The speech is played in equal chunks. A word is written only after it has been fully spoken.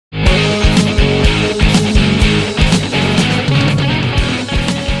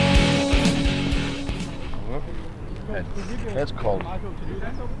It's cold.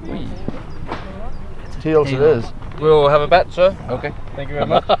 Tails it is. We'll have a bat, sir. Okay. Thank you very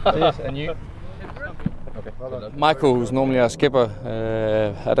much. Yes, and you? Okay. Michael, who's normally our skipper,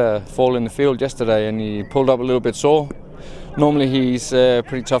 had a fall in the field yesterday and he pulled up a little bit sore. Normally he's a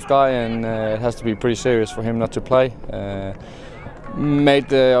pretty tough guy and it has to be pretty serious for him not to play.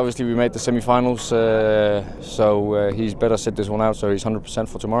 Obviously we made the semi-finals, so he's better sit this one out, so he's 100%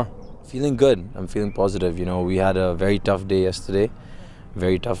 for tomorrow. Feeling good. I'm feeling positive. You know, we had a very tough day yesterday,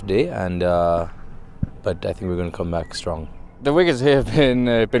 and but I think we're going to come back strong. The wickets here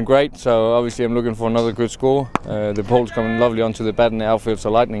have been great, so obviously I'm looking for another good score. The ball's coming lovely onto the bat and the outfield's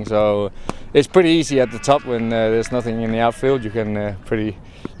are lightning, so it's pretty easy at the top when there's nothing in the outfield. You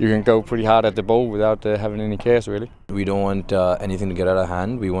can go pretty hard at the ball without having any cares really. We don't want anything to get out of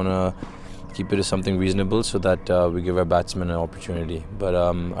hand. We want to keep it as something reasonable so that we give our batsmen an opportunity. But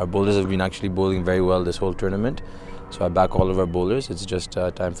our bowlers have been actually bowling very well this whole tournament, so I back all of our bowlers. It's just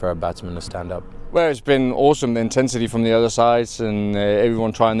time for our batsmen to stand up. Well, it's been awesome, the intensity from the other sides and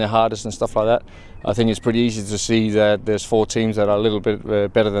everyone trying their hardest and stuff like that. I think it's pretty easy to see that there's 4 teams that are a little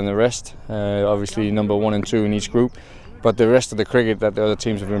bit better than the rest. Obviously number 1 and 2 in each group. But the rest of the cricket that the other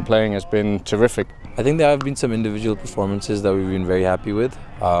teams have been playing has been terrific. I think there have been some individual performances that we've been very happy with.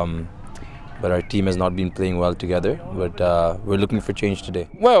 But our team has not been playing well together, but we're looking for change today.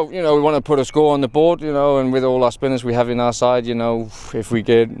 Well, you know, we want to put a score on the board, you know, and with all our spinners we have in our side, you know, if we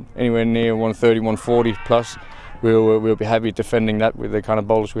get anywhere near 130, 140 plus, we'll be happy defending that with the kind of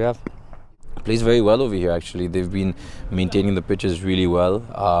bowlers we have. Plays very well over here actually. They've been maintaining the pitches really well.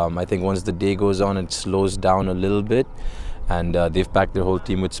 I think once the day goes on it slows down a little bit, and they've packed their whole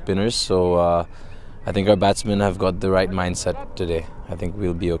team with spinners, so I think our batsmen have got the right mindset today. I think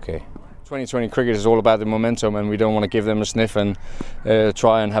we'll be okay. 2020 cricket is all about the momentum, and we don't want to give them a sniff and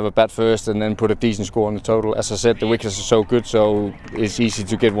try and have a bat first and then put a decent score on the total. As I said, the wickets are so good, so it's easy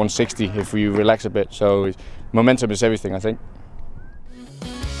to get 160 if we relax a bit. So momentum is everything, I think.